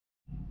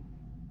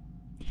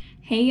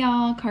Hey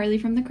y'all, Carly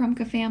from the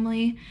Kromka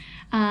family.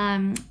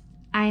 I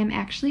am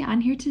actually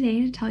on here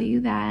today to tell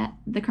you that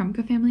the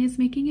Kromka family is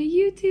making a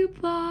YouTube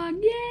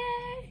vlog.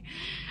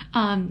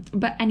 Yay!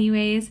 But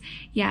anyways,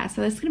 yeah,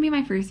 so this is gonna be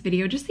my first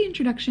video, just the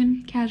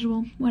introduction,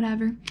 casual,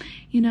 whatever,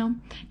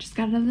 just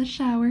got out of the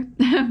shower.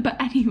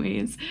 But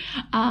anyways,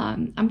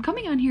 I'm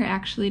coming on here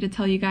actually to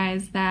tell you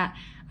guys that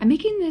I'm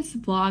making this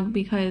vlog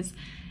because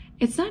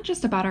it's not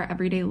just about our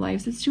everyday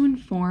lives, it's to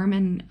inform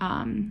and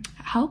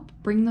help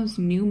bring those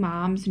new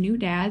moms, new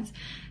dads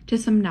to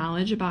some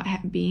knowledge about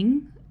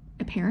being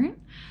a parent.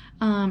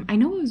 I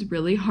know it was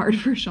really hard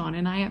for Sean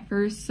and I at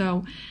first,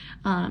 so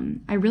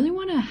I really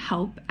want to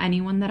help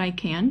anyone that I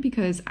can,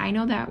 because I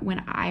know that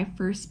when I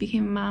first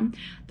became a mom,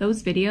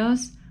 those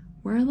videos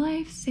were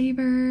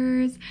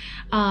lifesavers.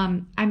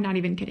 I'm not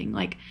even kidding.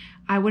 Like,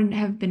 I wouldn't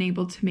have been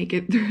able to make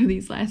it through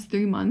these last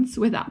 3 months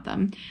without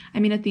them. I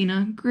mean,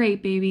 Athena,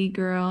 great baby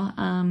girl,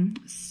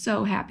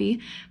 so happy,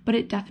 but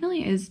it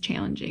definitely is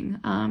challenging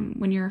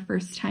when you're a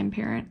first-time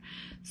parent.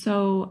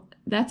 So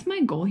that's my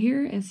goal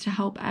here, is to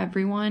help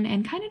everyone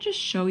and kind of just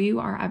show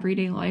you our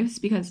everyday lives,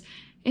 because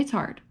it's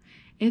hard.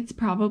 It's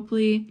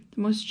probably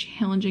the most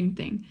challenging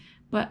thing.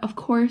 But of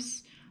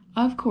course,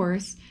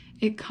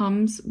 it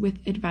comes with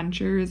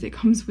adventures, it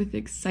comes with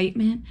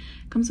excitement,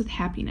 it comes with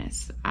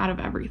happiness out of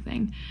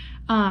everything.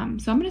 So I'm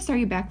going to start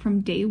you back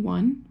from day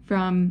one,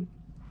 from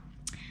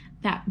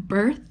that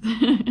birth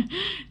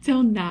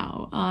till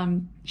now.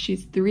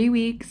 She's 3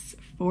 weeks,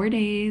 4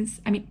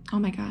 days. I mean, oh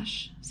my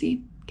gosh,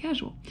 see,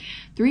 casual.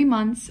 3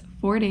 months,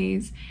 4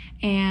 days.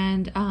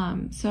 And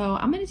so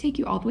I'm going to take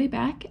you all the way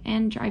back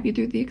and drive you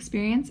through the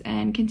experience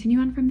and continue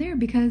on from there,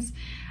 because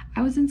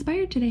I was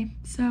inspired today.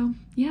 So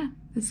yeah,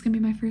 this is going to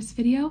be my first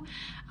video.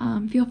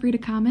 Feel free to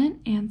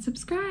comment and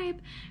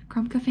subscribe.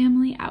 Kromka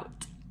family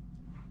out.